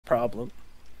problem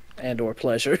and or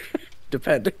pleasure,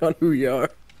 depending on who you are.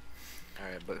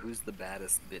 Alright, but who's the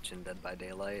baddest bitch in Dead by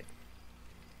Daylight?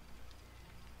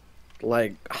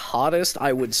 Like, hottest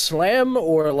I would slam,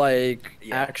 or like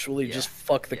actually yeah, just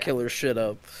fuck the killer shit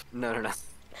up? No, no, no.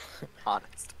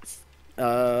 Honest.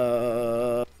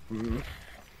 Mm,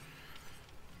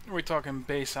 Are we talking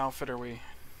base outfit, or are we...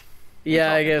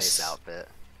 yeah, I Base guess. outfit.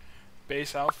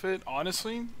 Base outfit?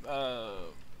 Honestly,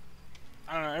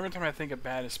 I don't know, every time I think of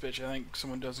baddest bitch, I think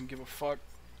someone doesn't give a fuck.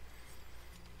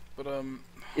 But,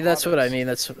 Yeah, that's what I hottest. mean.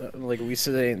 That's like we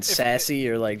saying sassy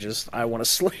or like just I want to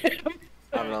slam.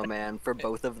 I don't know, man. For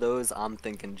both of those, I'm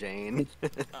thinking Jane.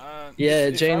 Yeah,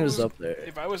 If Jane I was up there.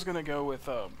 If I was gonna go with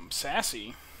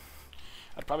sassy,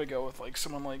 I'd probably go with like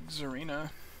someone like Zarina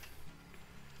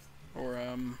or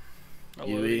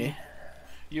Yui.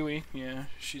 Yui, yeah,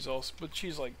 she's also, but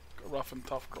she's like a rough and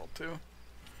tough girl too.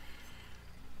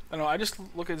 I don't know. I just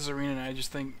look at Zarina and I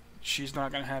just think she's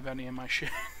not gonna have any of my shit.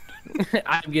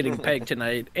 I'm getting pegged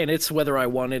tonight, and it's whether I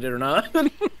wanted it or not.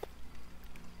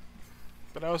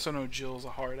 But I also know Jill's a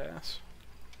hard ass.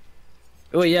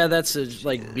 Well, yeah, that's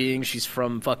like being she's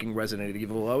from fucking Resident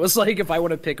Evil. I was like, if I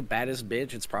want to pick a baddest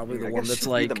bitch, it's probably the one that's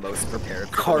like the most prepared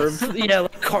for carved, yeah,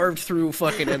 like, carved through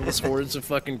fucking endless hordes of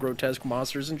fucking grotesque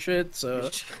monsters and shit. So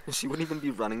she wouldn't even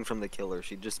be running from the killer.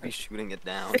 She'd just be shooting it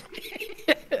down.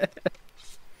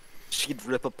 She'd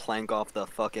rip a plank off the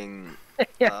fucking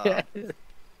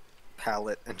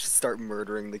pallet and just start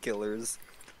murdering the killers.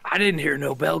 I didn't hear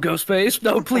no bell, Ghostface.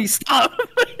 No, please stop.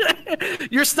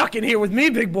 You're stuck in here with me,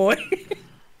 big boy.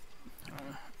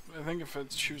 I think if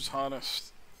it's choose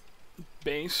hottest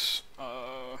base,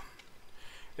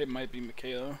 it might be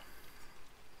Michaela.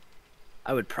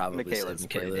 I would probably Michaela's say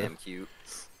pretty Michaela. damn cute.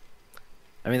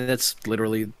 I mean, that's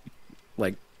literally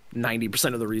like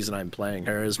 90% of the reason I'm playing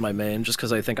her as my main, just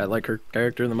because I think I like her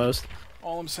character the most.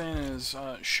 All I'm saying is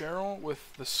Cheryl, with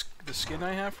the skin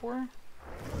I have for her,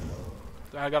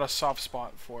 I got a soft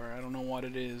spot for her. I don't know what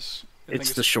it is.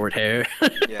 It's the short hair.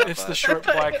 Yeah, It's the short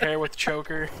black hair with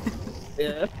choker.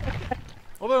 Yeah.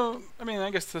 Although, I mean, I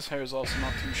guess this hair is also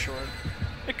not too short.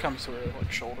 It comes to her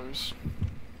like shoulders.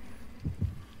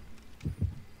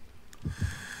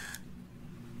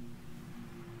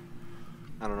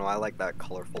 I don't know, I like that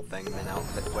colorful thing in an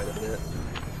outfit quite a bit.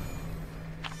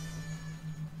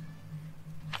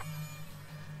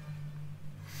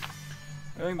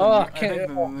 I think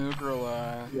the new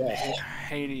girl, Yeah.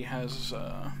 Haiti, has,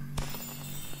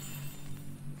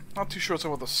 not too sure what's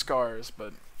up with the scars,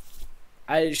 but...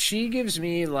 She gives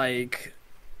me, like,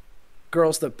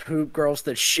 girls that poop, girls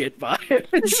that shit vibe,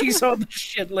 and she's on the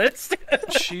shit list.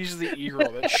 She's the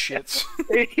e-girl that shits.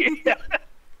 Yeah.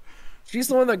 She's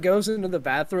the one that goes into the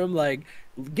bathroom like,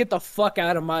 get the fuck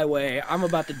out of my way. I'm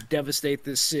about to devastate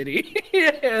this city.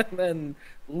 And then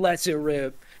lets it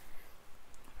rip.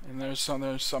 And there's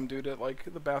some dude at like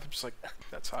the bathroom's like,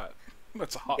 that's hot.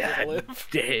 That's a hot way to God live.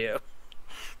 damn.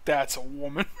 That's a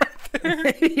woman right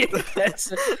there.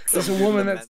 Yes. There's a woman that's